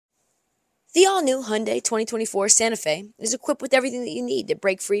The all-new Hyundai 2024 Santa Fe is equipped with everything that you need to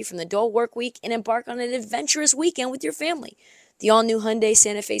break free from the dull work week and embark on an adventurous weekend with your family. The all-new Hyundai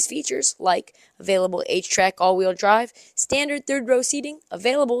Santa Fe's features, like available H-Track all-wheel drive, standard third-row seating,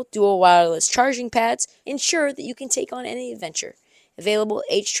 available dual wireless charging pads, ensure that you can take on any adventure. Available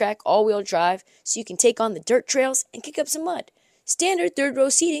H-Track all-wheel drive so you can take on the dirt trails and kick up some mud. Standard third-row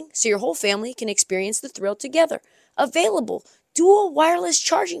seating so your whole family can experience the thrill together. Available dual wireless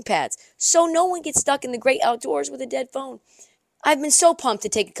charging pads so no one gets stuck in the great outdoors with a dead phone. I've been so pumped to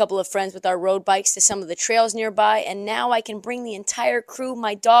take a couple of friends with our road bikes to some of the trails nearby, and now I can bring the entire crew,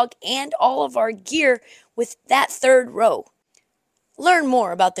 my dog, and all of our gear with that third row. Learn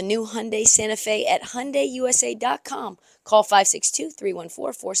more about the new Hyundai Santa Fe at HyundaiUSA.com. Call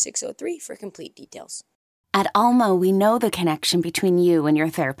 562-314-4603 for complete details. At Alma, we know the connection between you and your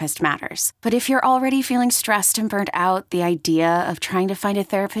therapist matters. But if you're already feeling stressed and burnt out, the idea of trying to find a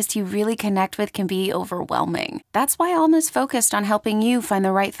therapist you really connect with can be overwhelming. That's why Alma's focused on helping you find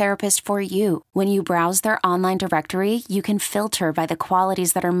the right therapist for you. When you browse their online directory, you can filter by the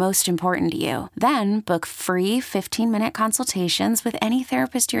qualities that are most important to you. Then book free 15-minute consultations with any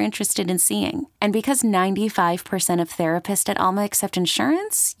therapist you're interested in seeing. And because 95% of therapists at Alma accept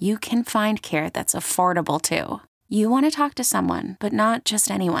insurance, you can find care that's affordable too. You want to talk to someone, but not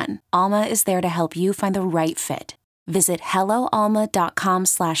just anyone. Alma is there to help you find the right fit. Visit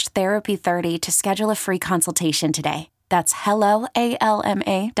helloalma.com/therapy30 to schedule a free consultation today. That's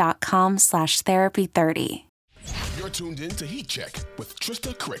helloalma.com/therapy30. You're tuned in to Heat Check with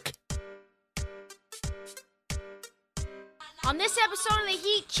Trista Crick. On this episode of the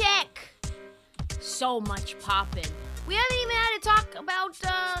Heat Check, so much poppin'. We haven't even had to talk about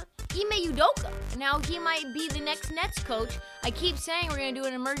Ime Udoka. Now he might be the next Nets coach. I keep saying we're going to do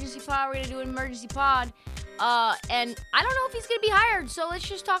an emergency pod, and I don't know if he's going to be hired, so let's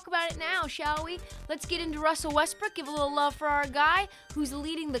just talk about it now, shall we? Let's get into Russell Westbrook, give a little love for our guy who's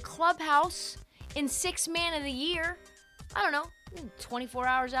leading the clubhouse in Sixth Man of the Year. I don't know, 24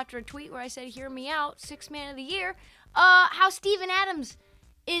 hours after a tweet where I said, hear me out, Sixth Man of the Year. How Steven Adams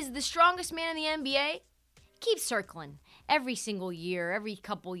is the strongest man in the NBA. Keeps circling every single year, every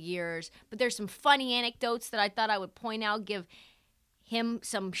couple years. But there's some funny anecdotes that I thought I would point out, give him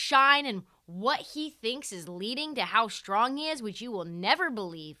some shine and what he thinks is leading to how strong he is, which you will never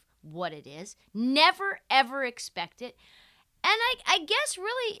believe what it is. Never, ever expect it. And I guess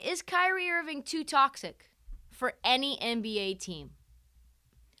really, is Kyrie Irving too toxic for any NBA team?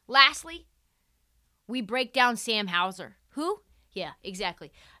 Lastly, we break down Sam Hauser. Who? Yeah,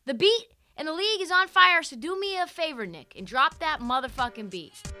 exactly. The beat and the league is on fire, so do me a favor, Nick, and drop that motherfucking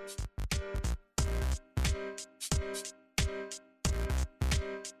beat.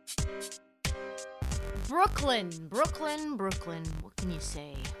 Brooklyn. What can you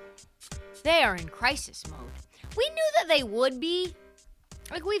say? They are in crisis mode. We knew that they would be.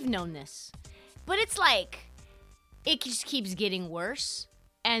 Like, we've known this. But it's like, it just keeps getting worse.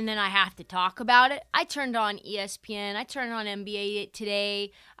 And then I have to talk about it. I turned on ESPN. I turned on NBA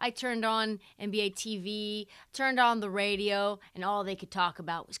Today. I turned on NBA TV. Turned on the radio. And all they could talk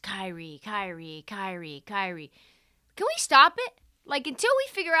about was Kyrie. Can we stop it? Like, until we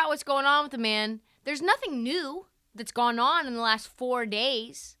figure out what's going on with the man, there's nothing new that's gone on in the last 4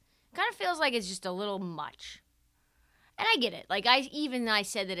 days. Kind of feels like it's just a little much. And I get it. Like, I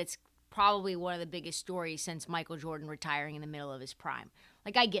said that it's probably one of the biggest stories since Michael Jordan retiring in the middle of his prime.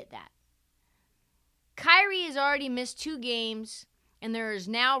 Like, I get that. Kyrie has already missed 2 games, and there is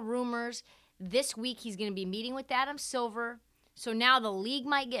now rumors this week he's going to be meeting with Adam Silver. So now the league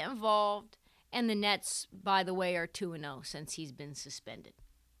might get involved, and the Nets, by the way, are 2-0 since he's been suspended.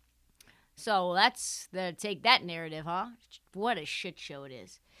 So take that narrative, huh? What a shit show it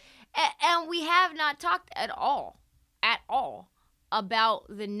is. And we have not talked at all, about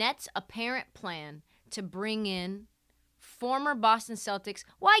the Nets' apparent plan to bring in former Boston Celtics.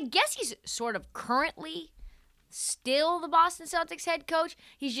 Well, I guess he's sort of currently still the Boston Celtics head coach.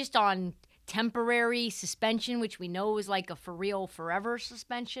 He's just on temporary suspension, which we know is like a for real forever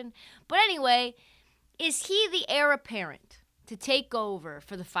suspension. But anyway, is he the heir apparent to take over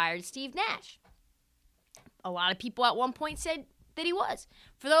for the fired Steve Nash? A lot of people at one point said that he was.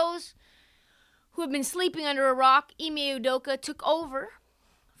 For those who have been sleeping under a rock, Ime Udoka took over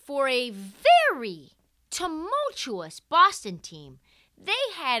for a very tumultuous Boston team. They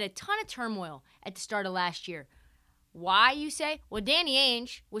had a ton of turmoil at the start of last year. Why, you say? Well, Danny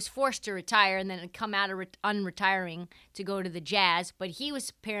Ainge was forced to retire and then come out of unretiring to go to the Jazz, but he was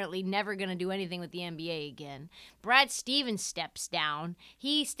apparently never going to do anything with the NBA again. Brad Stevens steps down.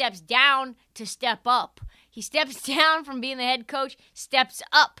 He steps down to step up. He steps down from being the head coach, steps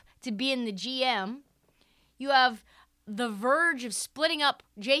up to being the GM. You have the verge of splitting up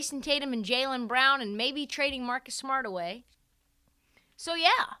Jason Tatum and Jaylen Brown and maybe trading Marcus Smart away. So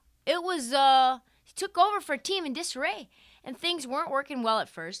yeah, it was, he took over for a team in disarray, and things weren't working well at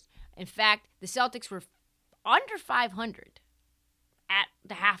first. In fact, the Celtics were under 500 at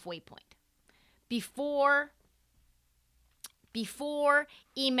the halfway point before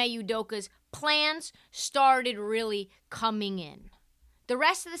Ime Udoka's plans started really coming in. The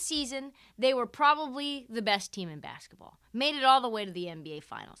rest of the season, they were probably the best team in basketball. Made it all the way to the NBA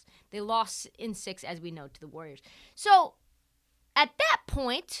Finals. They lost in 6, as we know, to the Warriors. So, at that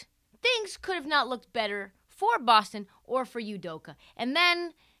point, things could have not looked better for Boston or for Udoka. And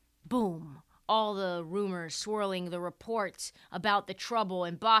then, boom, all the rumors swirling, the reports about the trouble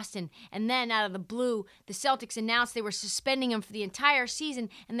in Boston. And then, out of the blue, the Celtics announced they were suspending him for the entire season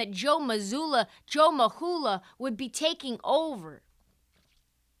and that Joe Mahula would be taking over.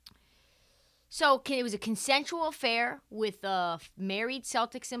 So it was a consensual affair with a married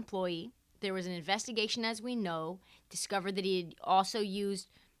Celtics employee. There was an investigation, as we know, discovered that he had also used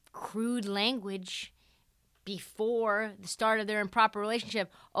crude language before the start of their improper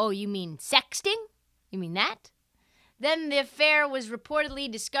relationship. Oh, you mean sexting? You mean that? Then the affair was reportedly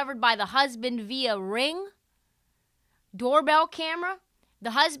discovered by the husband via Ring doorbell camera.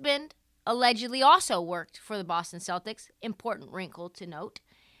 The husband allegedly also worked for the Boston Celtics. Important wrinkle to note.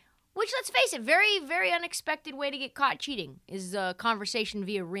 Which, let's face it, very, very unexpected way to get caught cheating is a conversation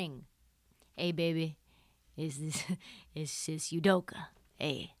via Ring. Hey, baby, is this Udoka?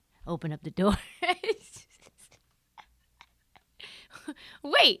 Hey, open up the door.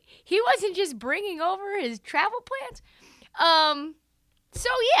 Wait, he wasn't just bringing over his travel plans? So,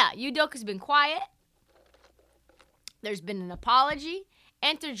 yeah, Udoka's been quiet. There's been an apology.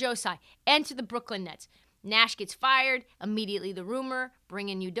 Enter Joe Tsai. Enter the Brooklyn Nets. Nash gets fired. Immediately the rumor, bring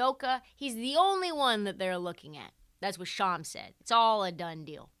in Udoka. He's the only one that they're looking at. That's what Shams said. It's all a done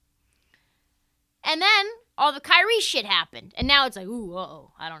deal. And then all the Kyrie shit happened. And now it's like, ooh,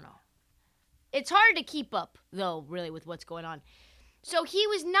 I don't know. It's hard to keep up, though, really, with what's going on. So he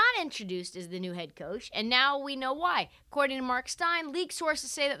was not introduced as the new head coach, and now we know why. According to Mark Stein, league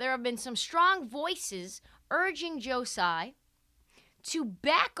sources say that there have been some strong voices urging Joe Tsai to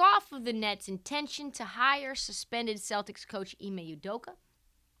back off of the Nets' intention to hire suspended Celtics coach Ime Udoka.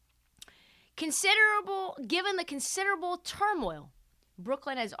 Given the considerable turmoil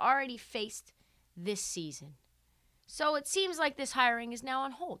Brooklyn has already faced this season. So it seems like this hiring is now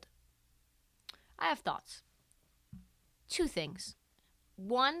on hold. I have thoughts. 2 things.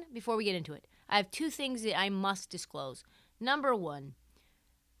 One, before we get into it, I have 2 things that I must disclose. Number 1,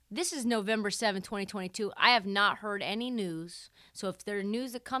 this is November 7, 2022. I have not heard any news. So if there's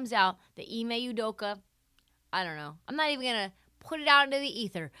news that comes out that Ime Udoka, I don't know. I'm not even going to put it out into the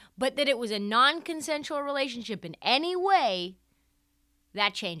ether. But that it was a non-consensual relationship in any way,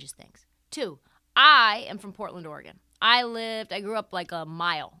 that changes things. 2, I am from Portland, Oregon. I grew up like a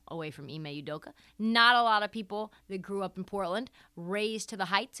mile away from Ime Udoka. Not a lot of people that grew up in Portland raised to the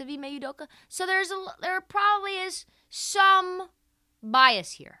heights of Ime Udoka. So there probably is some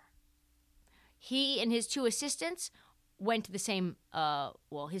bias here. He and his 2 assistants went to the same,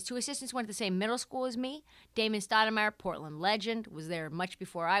 his 2 assistants went to the same middle school as me. Damon Stoudemire, Portland legend, was there much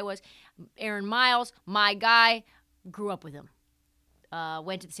before I was. Aaron Miles, my guy, grew up with him.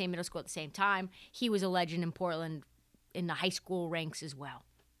 Went to the same middle school at the same time. He was a legend in Portland in the high school ranks as well.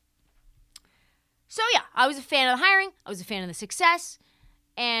 So yeah, I was a fan of the hiring. I was a fan of the success.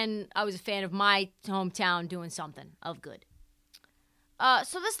 And I was a fan of my hometown doing something of good.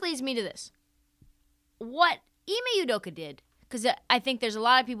 So this leads me to this. What Ime Udoka did, because I think there's a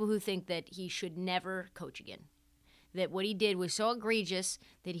lot of people who think that he should never coach again. That what he did was so egregious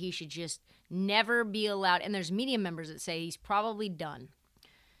that he should just never be allowed. And there's media members that say he's probably done.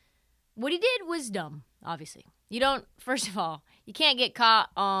 What he did was dumb, obviously. First of all, you can't get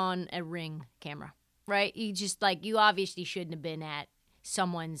caught on a Ring camera, right? You obviously shouldn't have been at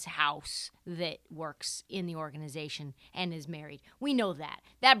someone's house that works in the organization and is married. We know that.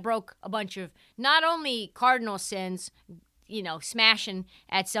 That broke a bunch of not only cardinal sins, smashing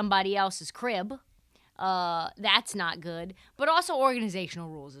at somebody else's crib. That's not good, but also organizational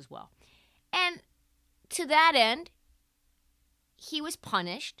rules as well. And to that end, he was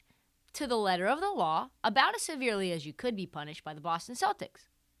punished to the letter of the law, about as severely as you could be punished by the Boston Celtics.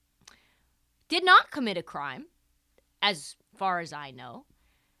 Did not commit a crime, as far as I know,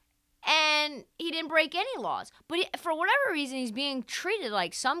 and he didn't break any laws. But for whatever reason, he's being treated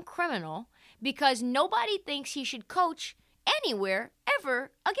like some criminal because nobody thinks he should coach anywhere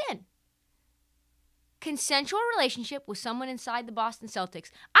ever again. consensual relationship with someone inside the Boston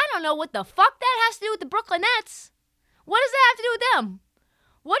Celtics. I don't know what the fuck that has to do with the Brooklyn Nets. What does that have to do with them?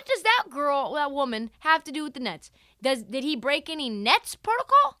 What does that woman have to do with the Nets? Did he break any Nets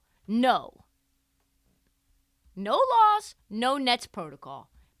protocol? No. No laws, no Nets protocol.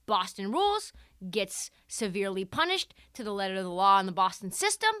 Boston rules, gets severely punished to the letter of the law in the Boston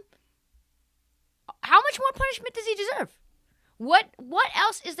system. How much more punishment does he deserve? What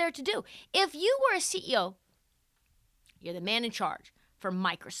else is there to do? If you were a CEO, you're the man in charge for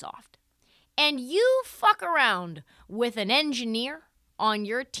Microsoft, and you fuck around with an engineer on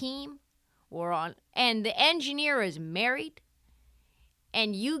your team and the engineer is married,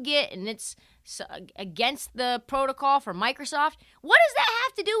 and it's against the protocol for Microsoft, what does that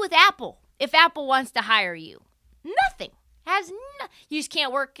have to do with Apple if Apple wants to hire you? Nothing. You just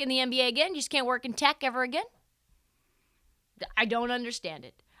can't work in the NBA again? You just can't work in tech ever again? I don't understand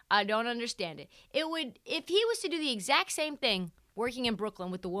it. It would, if he was to do the exact same thing working in Brooklyn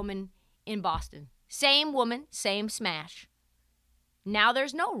with the woman in Boston, same woman, same smash. Now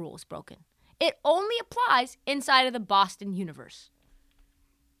there's no rules broken. It only applies inside of the Boston universe.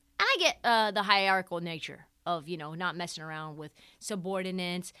 And I get the hierarchical nature of, not messing around with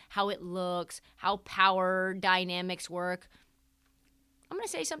subordinates, how it looks, how power dynamics work. I'm going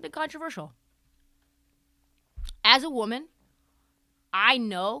to say something controversial. As a woman, I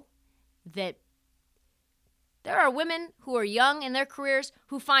know that there are women who are young in their careers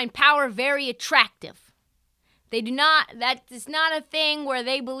who find power very attractive. That is not a thing where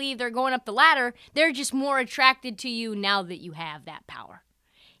they believe they're going up the ladder. They're just more attracted to you now that you have that power.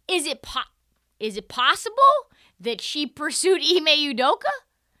 Is it possible that she pursued Ime Udoka?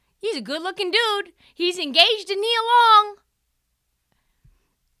 He's a good-looking dude. He's engaged to Nia Long.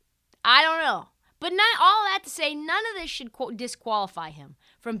 I don't know. But not all that to say, none of this should disqualify him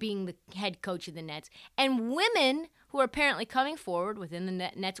from being the head coach of the Nets. And women who are apparently coming forward within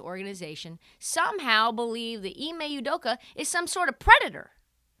the Nets organization somehow believe that Ime Udoka is some sort of predator.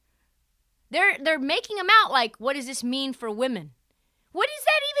 They're making him out like, what does this mean for women? What does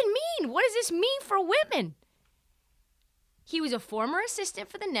that even mean? What does this mean for women? He was a former assistant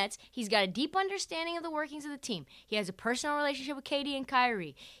for the Nets. He's got a deep understanding of the workings of the team. He has a personal relationship with KD and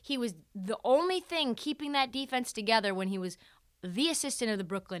Kyrie. He was the only thing keeping that defense together when he was the assistant of the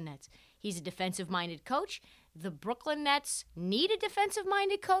Brooklyn Nets. He's a defensive-minded coach. The Brooklyn Nets need a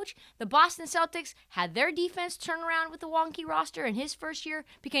defensive-minded coach. The Boston Celtics had their defense turn around with the wonky roster in his first year,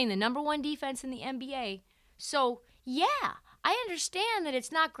 became the number one defense in the NBA. So, yeah, I understand that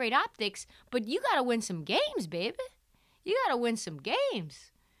it's not great optics, but you got to win some games, baby. You got to win some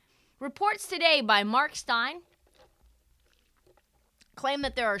games. Reports today by Mark Stein claim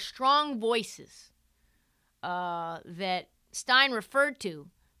that there are strong voices that Stein referred to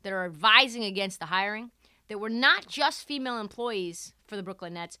that are advising against the hiring that were not just female employees for the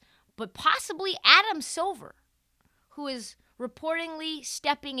Brooklyn Nets, but possibly Adam Silver, who is reportedly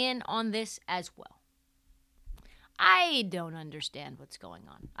stepping in on this as well. I don't understand what's going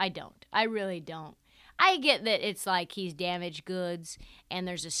on. I don't. I really don't. I get that it's like he's damaged goods and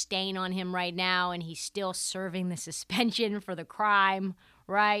there's a stain on him right now and he's still serving the suspension for the crime,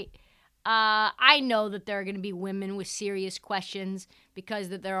 right? I know that there are going to be women with serious questions because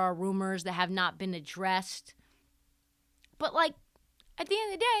that there are rumors that have not been addressed. But, like, at the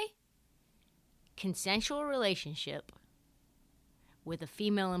end of the day, consensual relationship with a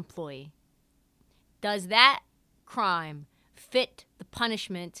female employee, does that crime fit the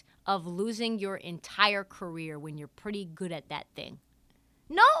punishment of losing your entire career when you're pretty good at that thing?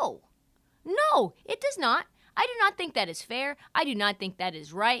 No, it does not. I do not think that is fair. I do not think that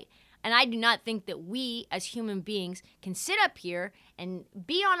is right. And I do not think that we as human beings can sit up here and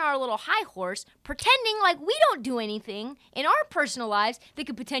be on our little high horse pretending like we don't do anything in our personal lives that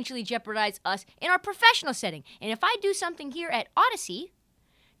could potentially jeopardize us in our professional setting. And if I do something here at Odyssey,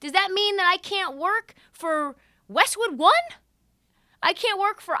 does that mean that I can't work for Westwood One? I can't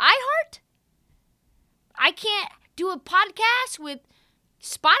work for iHeart? I can't do a podcast with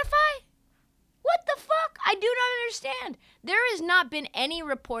Spotify? What the fuck? I do not understand. There has not been any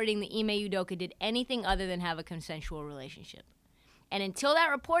reporting that Ime Udoka did anything other than have a consensual relationship. And until that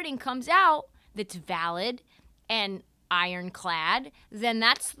reporting comes out that's valid and ironclad, then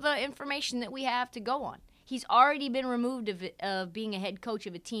that's the information that we have to go on. He's already been removed of being a head coach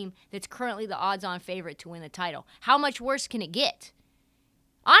of a team that's currently the odds-on favorite to win the title. How much worse can it get?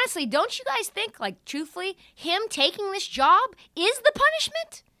 Honestly, don't you guys think, like, truthfully, him taking this job is the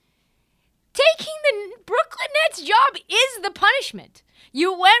punishment? Taking the Brooklyn Nets job is the punishment.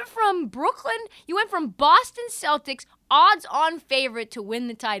 You went from Boston Celtics odds-on favorite to win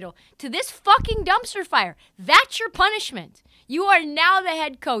the title to this fucking dumpster fire. That's your punishment. You are now the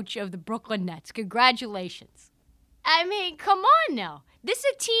head coach of the Brooklyn Nets. Congratulations. I mean, come on now. This is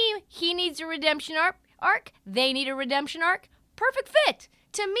a team. He needs a redemption arc. They need a redemption arc. Perfect fit.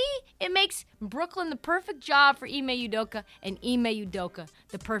 To me, it makes Brooklyn the perfect job for Ime Udoka and Ime Udoka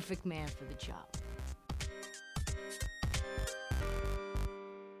the perfect man for the job.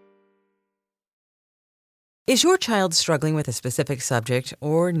 Is your child struggling with a specific subject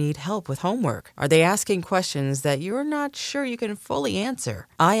or need help with homework? Are they asking questions that you're not sure you can fully answer?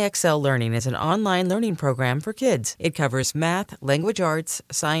 IXL Learning is an online learning program for kids. It covers math, language arts,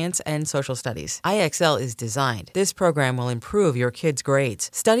 science, and social studies. IXL is designed. This program will improve your kids' grades.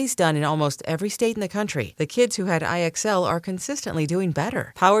 Studies done in almost every state in the country. The kids who had IXL are consistently doing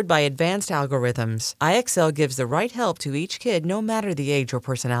better. Powered by advanced algorithms, IXL gives the right help to each kid no matter the age or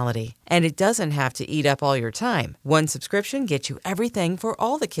personality. And it doesn't have to eat up all your time. One subscription gets you everything for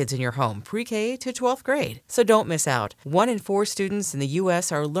all the kids in your home, pre-K to 12th grade. So don't miss out. 1 in 4 students in the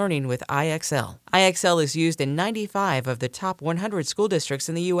U.S. are learning with IXL. IXL is used in 95 of the top 100 school districts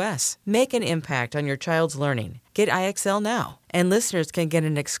in the U.S. Make an impact on your child's learning. Get IXL now. And listeners can get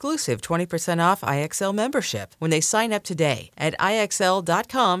an exclusive 20% off IXL membership when they sign up today at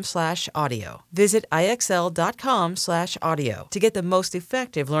IXL.com/audio. Visit IXL.com/audio to get the most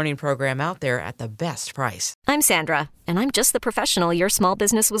effective learning program out there at the best price. I'm Sandra, and I'm just the professional your small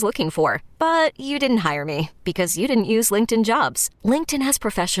business was looking for. But you didn't hire me because you didn't use LinkedIn Jobs. LinkedIn has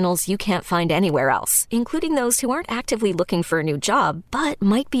professionals you can't find anywhere else, including those who aren't actively looking for a new job, but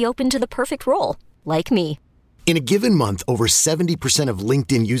might be open to the perfect role, like me. In a given month, over 70% of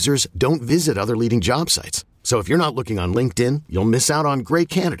LinkedIn users don't visit other leading job sites. So if you're not looking on LinkedIn, you'll miss out on great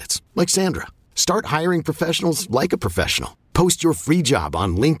candidates like Sandra. Start hiring professionals like a professional. Post your free job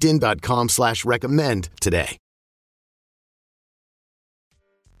on linkedin.com/recommend today.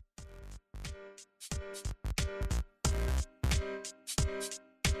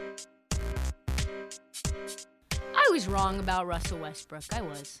 I was wrong about Russell Westbrook. I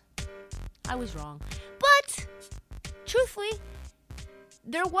was wrong. But, truthfully,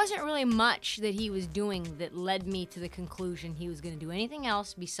 there wasn't really much that he was doing that led me to the conclusion he was going to do anything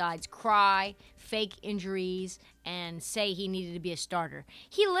else besides cry, fake injuries, and say he needed to be a starter.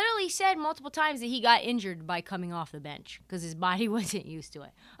 He literally said multiple times that he got injured by coming off the bench because his body wasn't used to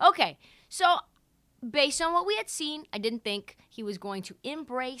it. Okay, so based on what we had seen, I didn't think he was going to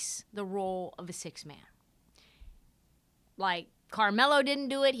embrace the role of a six-man. Like, Carmelo didn't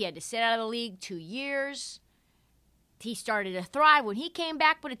do it. He had to sit out of the league 2 years. He started to thrive when he came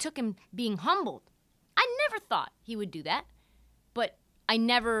back, but it took him being humbled. I never thought he would do that. But I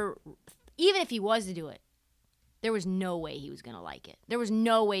never, even if he was to do it, there was no way he was going to like it. There was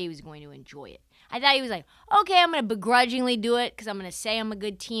no way he was going to enjoy it. I thought he was like, okay, I'm going to begrudgingly do it because I'm going to say I'm a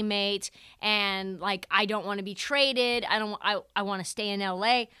good teammate and, like, I don't want to be traded. I want to stay in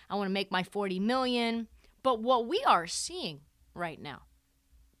LA. I want to make my $40 million. But what we are seeing right now,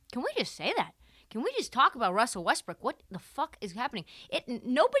 can we just say that? Can we just talk about Russell Westbrook? What the fuck is happening?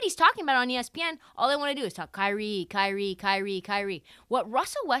 Nobody's talking about it on ESPN. All they want to do is talk Kyrie. What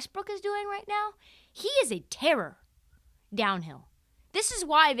Russell Westbrook is doing right now, he is a terror downhill. This is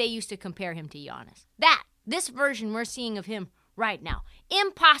why they used to compare him to Giannis. This version we're seeing of him right now.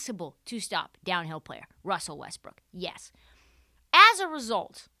 Impossible to stop downhill player, Russell Westbrook. Yes. As a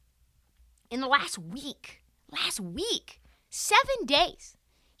result, in the last week, 7 days,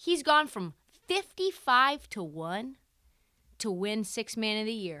 he's gone from 55-1 to win Sixth Man of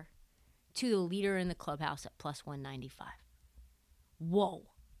the Year to the leader in the clubhouse at plus 195.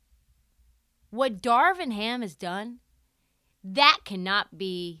 Whoa. What Darvin Ham has done, that cannot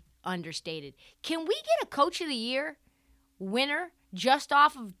be understated. Can we get a Coach of the Year winner just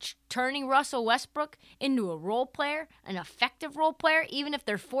off of turning Russell Westbrook into a role player, an effective role player, even if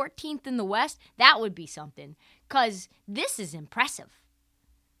they're 14th in the West? That would be something, because this is impressive.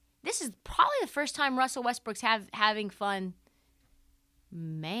 This is probably the first time Russell Westbrook's having fun.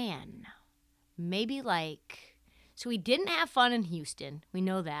 Man, maybe so he didn't have fun in Houston. We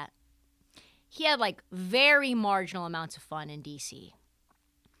know that. He had very marginal amounts of fun in DC.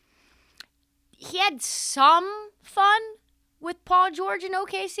 He had some fun with Paul George in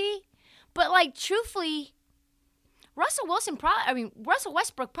OKC, but truthfully, Russell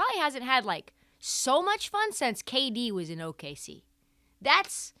Westbrook probably hasn't had so much fun since KD was in OKC.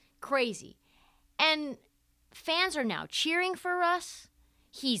 That's crazy. And fans are now cheering for Russ.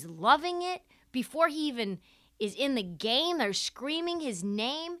 He's loving it. Before he even is in the game, they're screaming his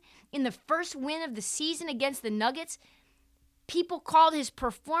name. In the first win of the season against the Nuggets, people called his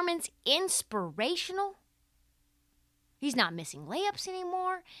performance inspirational. He's not missing layups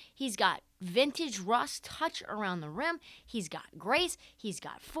anymore. He's got vintage Russ touch around the rim. He's got grace. He's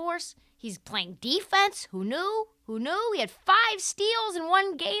got force. He's playing defense. Who knew? Who knew? He had 5 steals in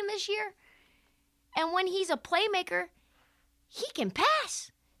one game this year. And when he's a playmaker, he can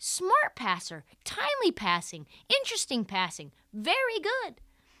pass. Smart passer, timely passing, interesting passing, very good.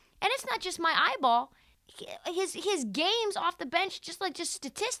 And it's not just my eyeball. His games off the bench, just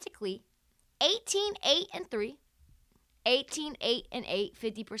statistically, 18, 8, and 3. 18, 8, and 8,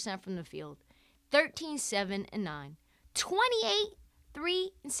 50% from the field. 13, 7, and 9. 28,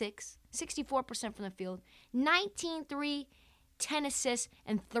 3, and 6, 64% from the field. 19, 3, 10 assists,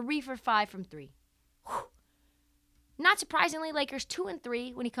 and 3 for 5 from 3. Whew. Not surprisingly, Lakers 2 and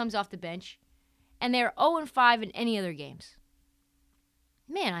 3 when he comes off the bench, and they're 0 and 5 in any other games.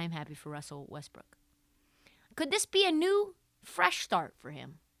 Man, I am happy for Russell Westbrook. Could this be a new, fresh start for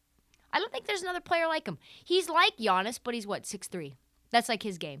him? I don't think there's another player like him. He's like Giannis, but he's 6'3". That's like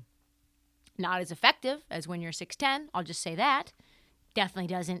his game. Not as effective as when you're 6'10". I'll just say that.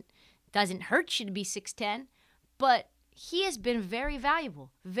 Definitely doesn't hurt you to be 6'10", but he has been very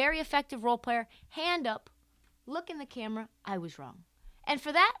valuable, very effective role player. Hand up, look in the camera. I was wrong, and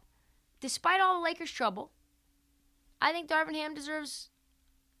for that, despite all the Lakers' trouble, I think Darvin Ham deserves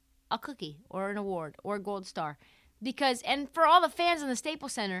a cookie or an award or a gold star. Because, and for all the fans in the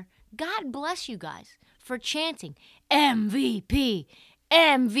Staples Center, God bless you guys for chanting MVP,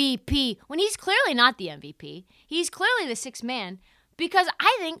 MVP, when he's clearly not the MVP. He's clearly the sixth man, because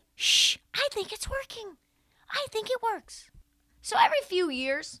I think it's working. I think it works. So every few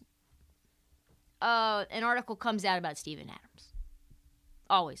years, an article comes out about Steven Adams.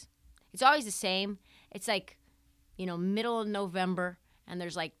 Always. It's always the same. It's middle of November, and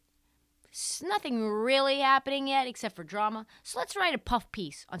there's nothing really happening yet except for drama. So let's write a puff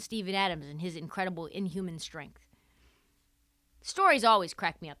piece on Steven Adams and his incredible inhuman strength. Stories always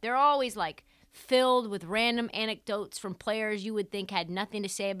crack me up. They're always filled with random anecdotes from players you would think had nothing to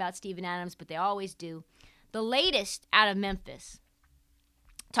say about Steven Adams, but they always do. The latest out of Memphis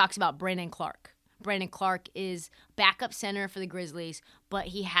talks about Brandon Clark. Brandon Clark is backup center for the Grizzlies, but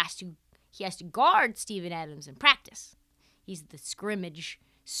he has to guard Steven Adams in practice. He's the scrimmage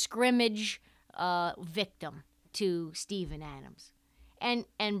victim to Steven Adams.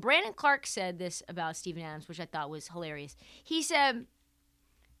 And Brandon Clark said this about Steven Adams, which I thought was hilarious. He said,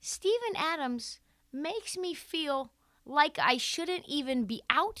 Steven Adams makes me feel like I shouldn't even be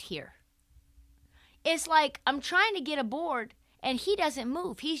out here. It's like I'm trying to get aboard and he doesn't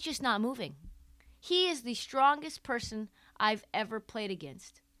move. He's just not moving. He is the strongest person I've ever played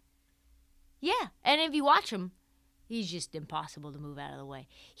against. Yeah, and if you watch him, he's just impossible to move out of the way.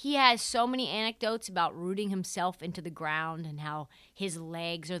 He has so many anecdotes about rooting himself into the ground and how his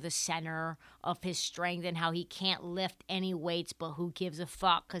legs are the center of his strength and how he can't lift any weights, but who gives a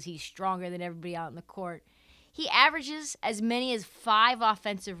fuck because he's stronger than everybody out in the court. He averages as many as 5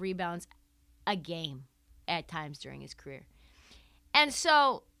 offensive rebounds a game at times during his career. And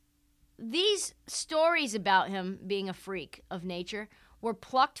so these stories about him being a freak of nature were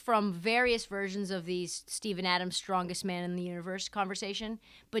plucked from various versions of these Steven Adams strongest man in the universe conversation.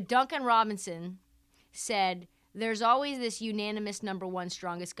 But Duncan Robinson said there's always this unanimous number one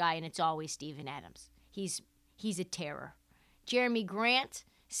strongest guy, and it's always Steven Adams. He's a terror. Jeremy Grant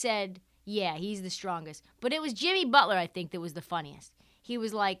said, yeah, he's the strongest. But it was Jimmy Butler, I think, that was the funniest. He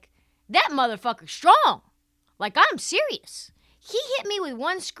was like, that motherfucker's strong. I'm serious. He hit me with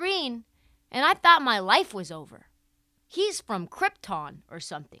one screen, and I thought my life was over. He's from Krypton or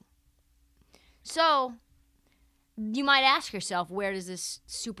something. So, you might ask yourself, where does this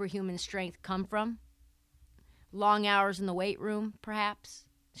superhuman strength come from? Long hours in the weight room, perhaps?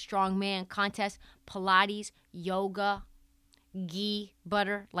 Strongman contest, Pilates, yoga, ghee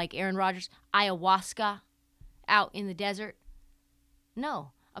butter like Aaron Rodgers, ayahuasca out in the desert?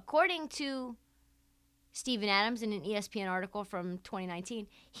 No. According to Steven Adams in an ESPN article from 2019,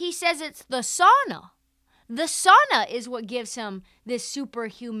 he says it's the sauna. The sauna is what gives him this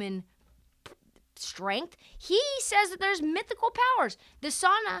superhuman strength. He says that there's mythical powers. The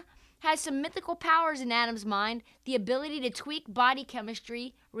sauna has some mythical powers in Adams' mind, the ability to tweak body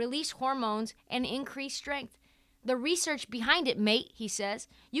chemistry, release hormones, and increase strength. The research behind it, mate, he says.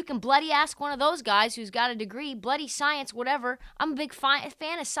 You can bloody ask one of those guys who's got a degree, bloody science, whatever. I'm a big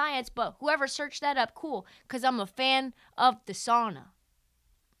fan of science, but whoever searched that up, cool, because I'm a fan of the sauna.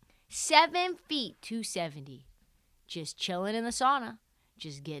 7 feet 270, just chilling in the sauna,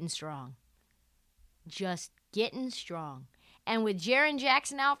 just getting strong. Just getting strong. And with Jaren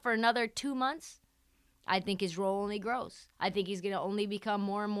Jackson out for another 2 months, I think his role only grows. I think he's going to only become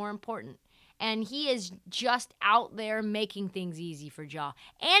more and more important. And he is just out there making things easy for Ja.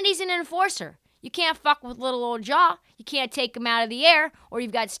 And he's an enforcer. You can't fuck with little old Ja. You can't take him out of the air, or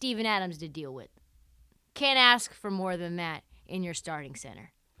you've got Steven Adams to deal with. Can't ask for more than that in your starting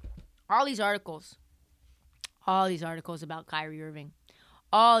center. All these articles about Kyrie Irving,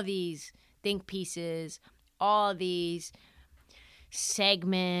 all these think pieces, all these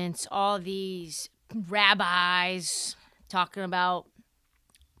segments, all these rabbis talking about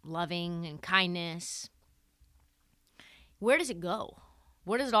loving and kindness. Where does it go?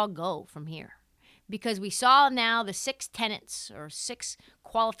 Where does it all go from here? Because we saw now the 6 tenets or 6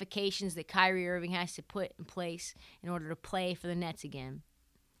 qualifications that Kyrie Irving has to put in place in order to play for the Nets again.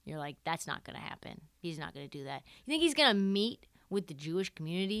 You're like, that's not going to happen. He's not going to do that. You think he's going to meet with the Jewish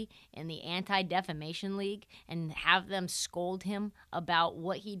community and the Anti-Defamation League and have them scold him about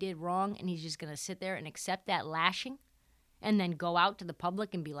what he did wrong, and he's just going to sit there and accept that lashing and then go out to the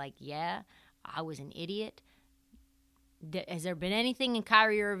public and be like, yeah, I was an idiot? Has there been anything in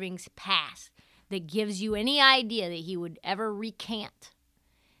Kyrie Irving's past that gives you any idea that he would ever recant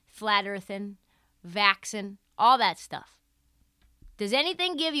flat earthing, vaxxing, all that stuff? Does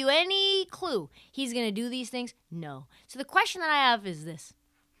anything give you any clue he's going to do these things? No. So the question that I have is this.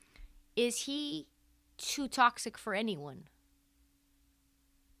 Is he too toxic for anyone?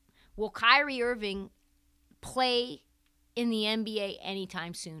 Will Kyrie Irving play in the NBA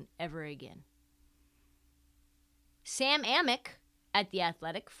anytime soon, ever again? Sam Amick at The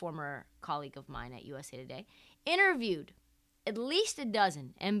Athletic, former colleague of mine at USA Today, interviewed at least a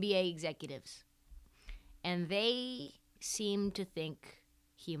dozen NBA executives, and they seem to think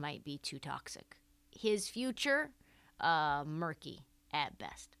he might be too toxic. His future, murky at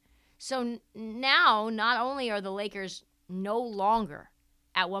best. So now, not only are the Lakers no longer,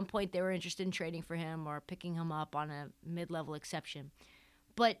 at one point they were interested in trading for him or picking him up on a mid-level exception,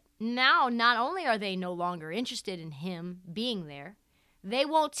 but now not only are they no longer interested in him being there, they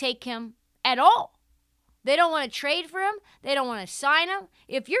won't take him at all. They don't want to trade for him. They don't want to sign him.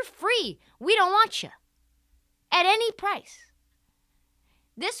 If you're free, we don't want you. At any price.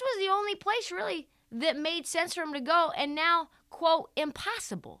 This was the only place, really, that made sense for him to go. And now, quote,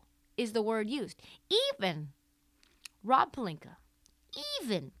 impossible is the word used. Even Rob Pelinka,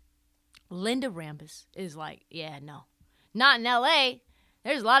 even Linda Rambis is like, yeah, no. Not in L.A.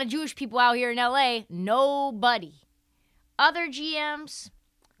 There's a lot of Jewish people out here in L.A. Nobody. Other GMs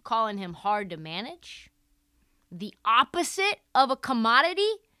calling him hard to manage. The opposite of a commodity,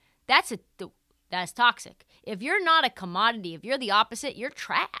 that's toxic. If you're not a commodity, if you're the opposite, you're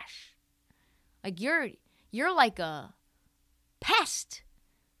trash. Like you're like a pest.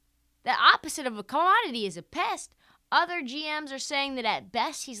 The opposite of a commodity is a pest. Other GMs are saying that at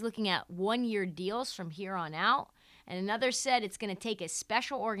best he's looking at 1-year deals from here on out. And another said it's going to take a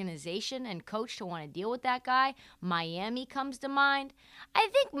special organization and coach to want to deal with that guy. Miami comes to mind. I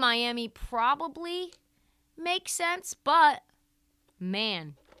think Miami probably makes sense, but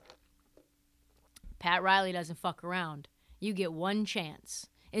man, Pat Riley doesn't fuck around. You get one chance.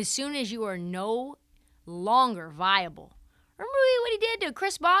 As soon as you are no longer viable. Remember what he did to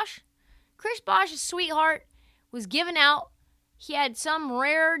Chris Bosh? Chris Bosh's sweetheart was given out. He had some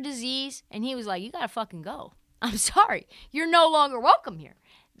rare disease, and he was like, you gotta fucking go. I'm sorry. You're no longer welcome here.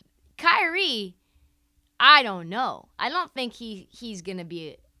 Kyrie, I don't know. I don't think it's going to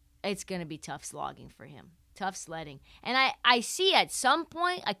be tough slogging for him. Tough sledding. And I see at some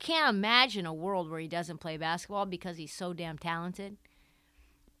point, I can't imagine a world where he doesn't play basketball because he's so damn talented.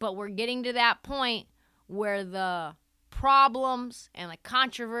 But we're getting to that point where the problems and the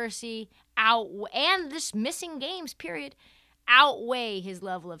controversy and this missing games, period, outweigh his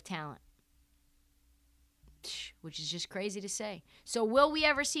level of talent. Which is just crazy to say. So will we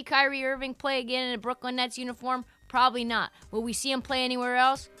ever see Kyrie Irving play again in a Brooklyn Nets uniform? Probably not. Will we see him play anywhere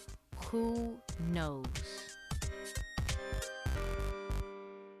else? Who knows?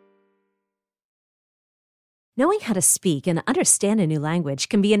 Knowing how to speak and understand a new language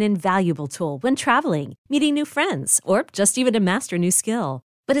can be an invaluable tool when traveling, meeting new friends, or just even to master a new skill.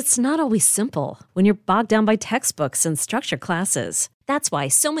 But it's not always simple when you're bogged down by textbooks and structured classes. That's why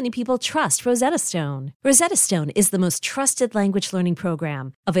so many people trust Rosetta Stone. Rosetta Stone is the most trusted language learning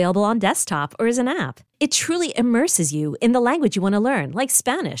program, available on desktop or as an app. It truly immerses you in the language you want to learn, like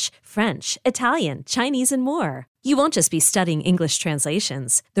Spanish, French, Italian, Chinese, and more. You won't just be studying English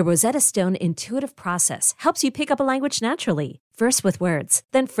translations. The Rosetta Stone intuitive process helps you pick up a language naturally, first with words,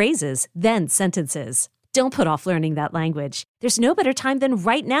 then phrases, then sentences. Don't put off learning that language. There's no better time than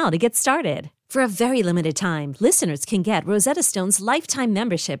right now to get started. For a very limited time, listeners can get Rosetta Stone's lifetime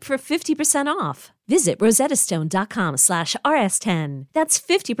membership for 50% off. Visit rosettastone.com/rs10. That's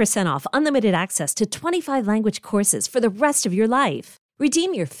 50% off unlimited access to 25 language courses for the rest of your life.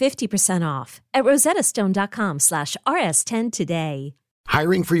 Redeem your 50% off at rosettastone.com/rs10 today.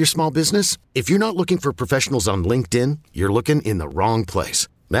 Hiring for your small business? If you're not looking for professionals on LinkedIn, you're looking in the wrong place.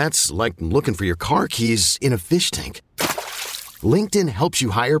 That's like looking for your car keys in a fish tank. LinkedIn helps you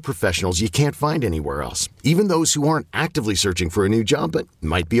hire professionals you can't find anywhere else, even those who aren't actively searching for a new job but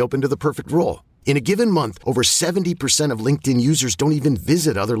might be open to the perfect role. In a given month, over 70% of LinkedIn users don't even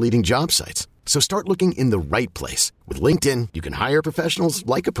visit other leading job sites. So start looking in the right place. With LinkedIn, you can hire professionals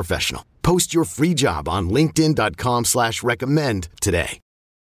like a professional. Post your free job on linkedin.com/recommend today.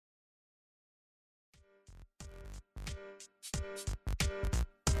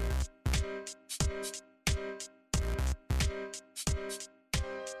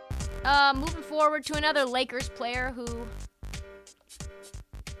 Moving forward to another Lakers player who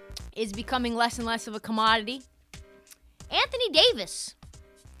is becoming less and less of a commodity. Anthony Davis.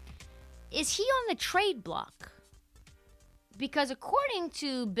 Is he on the trade block? Because according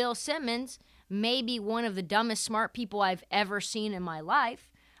to Bill Simmons, maybe one of the dumbest smart people I've ever seen in my life,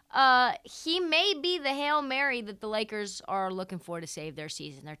 he may be the Hail Mary that the Lakers are looking for to save their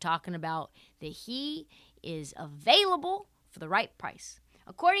season. They're talking about that he is available for the right price.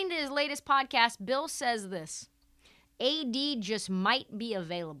 According to his latest podcast, Bill says this: AD just might be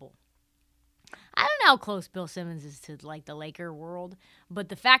available. I don't know how close Bill Simmons is to like the Laker world, but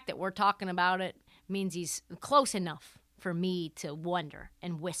the fact that we're talking about it means he's close enough for me to wonder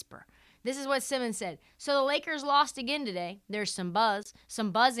and whisper. This is what Simmons said. So the Lakers lost again today. There's some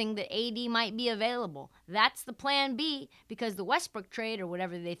buzzing that AD might be available. That's the plan B, because the Westbrook trade, or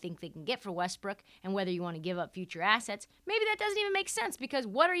whatever they think they can get for Westbrook, and whether you want to give up future assets, maybe that doesn't even make sense, because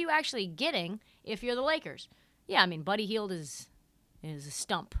what are you actually getting if you're the Lakers? Yeah, I mean, Buddy Hield is a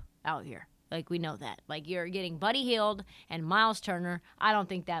stump out here. Like, we know that. Like, you're getting Buddy Hield and Miles Turner. I don't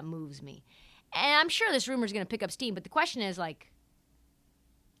think that moves me. And I'm sure this rumor is going to pick up steam, but the question is, like,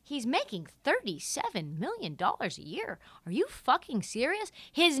 he's making $37 million a year. Are you fucking serious?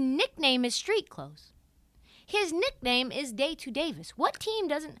 His nickname is Street Clothes. His nickname is Day to Davis. What team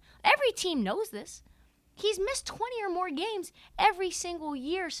doesn't? Every team knows this. He's missed 20 or more games every single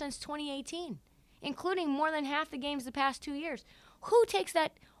year since 2018, including more than half the games the past 2 years. Who takes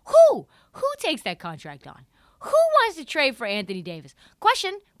that? Who takes that contract on? Who wants to trade for Anthony Davis?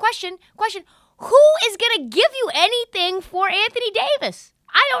 Question. Who is going to give you anything for Anthony Davis?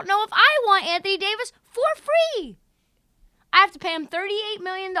 I don't know if I want Anthony Davis for free. I have to pay him $38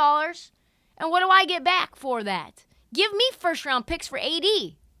 million, and what do I get back for that? Give me first-round picks for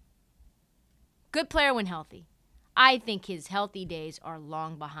AD. Good player when healthy. I think his healthy days are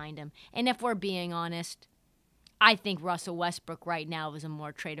long behind him, and if we're being honest, I think Russell Westbrook right now is a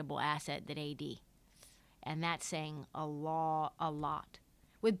more tradable asset than AD, and that's saying a lot.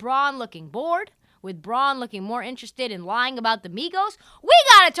 With Braun looking bored, with Braun looking more interested in lying about the Migos, we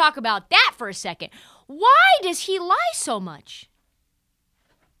gotta talk about that for a second. Why does he lie so much?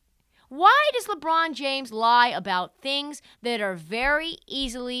 Why does LeBron James lie about things that are very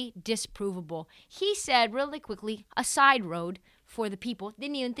easily disprovable? He said, really quickly, a side road for the people,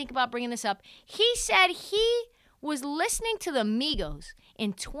 didn't even think about bringing this up. He said he was listening to the Migos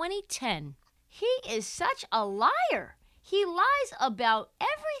in 2010. He is such a liar. He lies about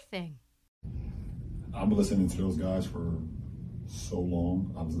everything. I've been listening to those guys for so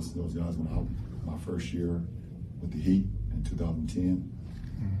long. I was listening to those guys my first year with the Heat in 2010.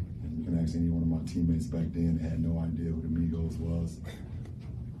 And you can ask any one of my teammates back then, they had no idea who the Migos was.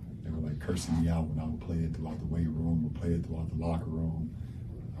 They were like cursing me out when I would play it throughout the weight room or play it throughout the locker room.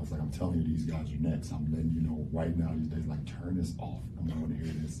 I was like, I'm telling you, these guys are next. I'm letting you know right now these days, like, turn this off. I don't want to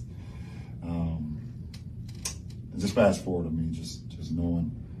hear this. Just fast forward, I mean, just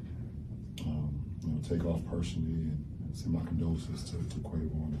knowing, take off personally and send my condolences to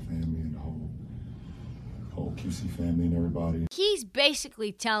Quavo and the family and the whole QC family and everybody. He's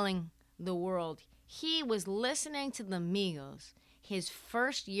basically telling the world he was listening to the Migos his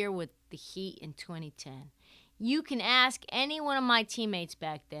first year with the Heat in 2010. You can ask any one of my teammates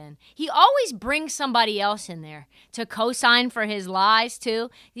back then. He always brings somebody else in there to co-sign for his lies, too.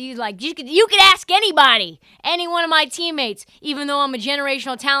 He's like, you could ask anybody, any one of my teammates, even though I'm a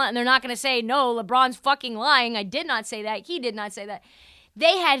generational talent, and they're not going to say, no, LeBron's fucking lying. I did not say that. He did not say that.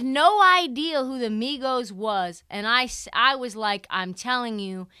 They had no idea who the Migos was, and I was like, I'm telling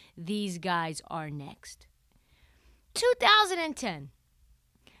you, these guys are next. 2010.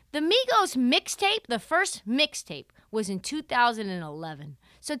 The Migos mixtape, the first mixtape, was in 2011.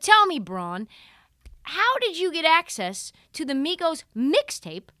 So tell me, Braun, how did you get access to the Migos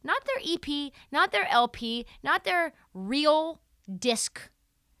mixtape, not their EP, not their LP, not their real disc,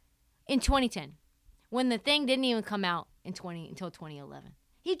 in 2010, when the thing didn't even come out until 2011?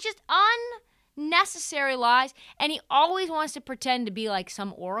 He just unnecessary lies, and he always wants to pretend to be like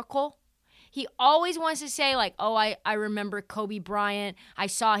some oracle. He always wants to say, like, oh, I remember Kobe Bryant. I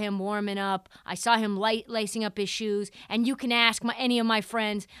saw him warming up. I saw him lacing up his shoes. And you can ask any of my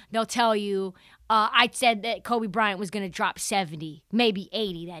friends. They'll tell you I said that Kobe Bryant was going to drop 70, maybe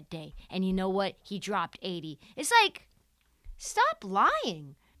 80 that day. And you know what? He dropped 80. It's like, stop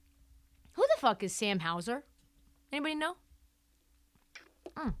lying. Who the fuck is Sam Hauser? Anybody know?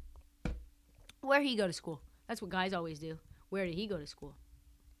 Where did he go to school? That's what guys always do. Where did he go to school?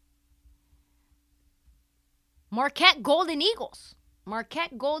 Marquette Golden Eagles.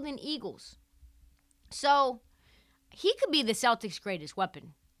 Marquette Golden Eagles. So, he could be the Celtics' greatest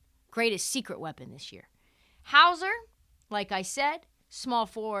weapon. Greatest secret weapon this year. Hauser, like I said, small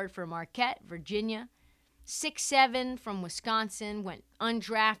forward for Marquette, Virginia. 6'7" from Wisconsin, went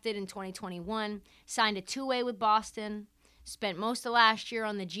undrafted in 2021. Signed a two-way with Boston. Spent most of last year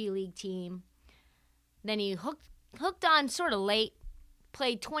on the G League team. Then he hooked on sort of late.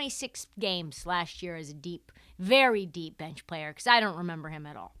 Played 26 games last year as a very deep bench player, because I don't remember him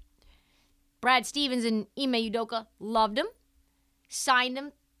at all. Brad Stevens and Ime Udoka loved him. Signed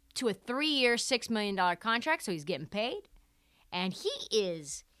him to a 3-year, $6 million contract, so he's getting paid. And he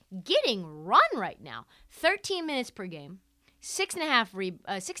is getting run right now. 13 minutes per game,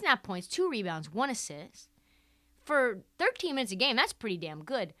 6.5 points, 2 rebounds, 1 assist. For 13 minutes a game, that's pretty damn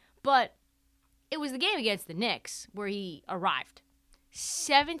good. But it was the game against the Knicks where he arrived.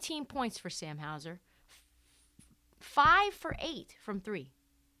 17 points for Sam Hauser. 5 for 8 from 3.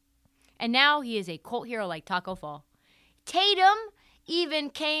 And now he is a cult hero like Taco Fall. Tatum even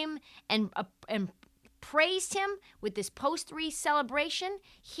came and praised him with this post-3 celebration.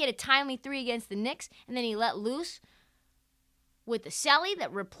 He hit a timely 3 against the Knicks, and then he let loose with the celly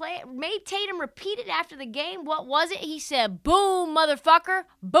that made Tatum repeat it after the game. What was it? He said, boom, motherfucker,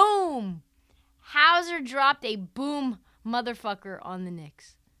 boom. Hauser dropped a boom motherfucker on the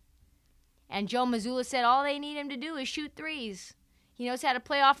Knicks. And Joe Mazzulla said all they need him to do is shoot threes. He knows how to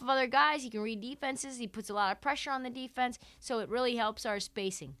play off of other guys. He can read defenses. He puts a lot of pressure on the defense, so it really helps our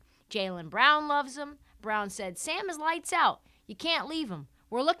spacing. Jaylen Brown loves him. Brown said, Sam is lights out. You can't leave him.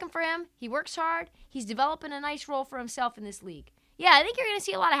 We're looking for him. He works hard. He's developing a nice role for himself in this league. Yeah, I think you're going to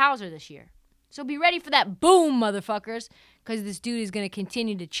see a lot of Hauser this year. So be ready for that boom, motherfuckers, because this dude is going to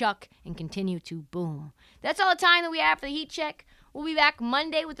continue to chuck and continue to boom. That's all the time that we have for the Heat Check. We'll be back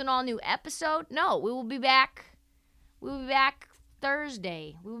Monday with an all-new episode. No, we will be back. We'll be back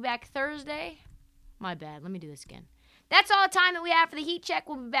Thursday. We'll be back Thursday. My bad. Let me do this again. That's all the time that we have for the Heat Check.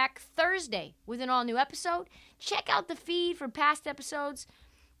 We'll be back Thursday with an all-new episode. Check out the feed for past episodes,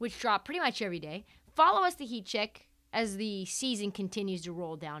 which drop pretty much every day. Follow us, the Heat Check, as the season continues to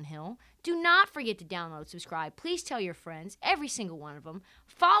roll downhill. Do not forget to download, subscribe. Please tell your friends, every single one of them.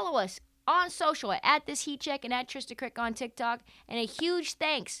 Follow us on social at This Heat Check and at Trista Crick on TikTok. And a huge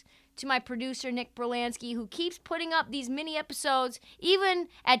thanks to my producer, Nick Berlansky, who keeps putting up these mini episodes, even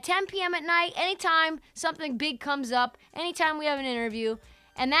at 10 p.m. at night, anytime something big comes up, anytime we have an interview.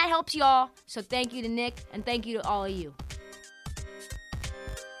 And that helps y'all. So thank you to Nick, and thank you to all of you.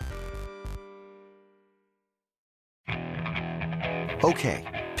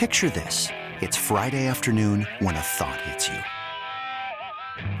 Okay, picture this. It's Friday afternoon when a thought hits you.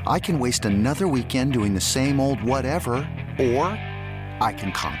 I can waste another weekend doing the same old whatever, or I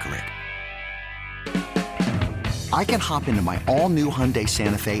can conquer it. I can hop into my all-new Hyundai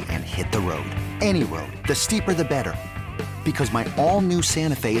Santa Fe and hit the road. Any road. The steeper, the better. Because my all-new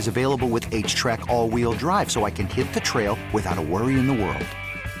Santa Fe is available with H-Track all-wheel drive, so I can hit the trail without a worry in the world.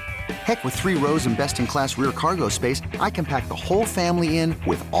 Heck, with 3 rows and best-in-class rear cargo space, I can pack the whole family in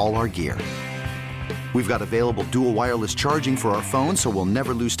with all our gear. We've got available dual wireless charging for our phones, so we'll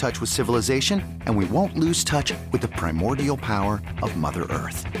never lose touch with civilization, and we won't lose touch with the primordial power of Mother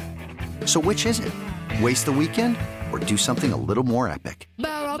Earth. So which is it? Waste the weekend or do something a little more epic?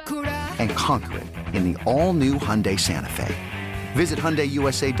 And conquer it in the all-new Hyundai Santa Fe. Visit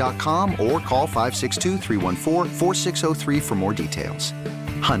HyundaiUSA.com or call 562-314-4603 for more details.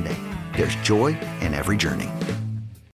 Hyundai, there's joy in every journey.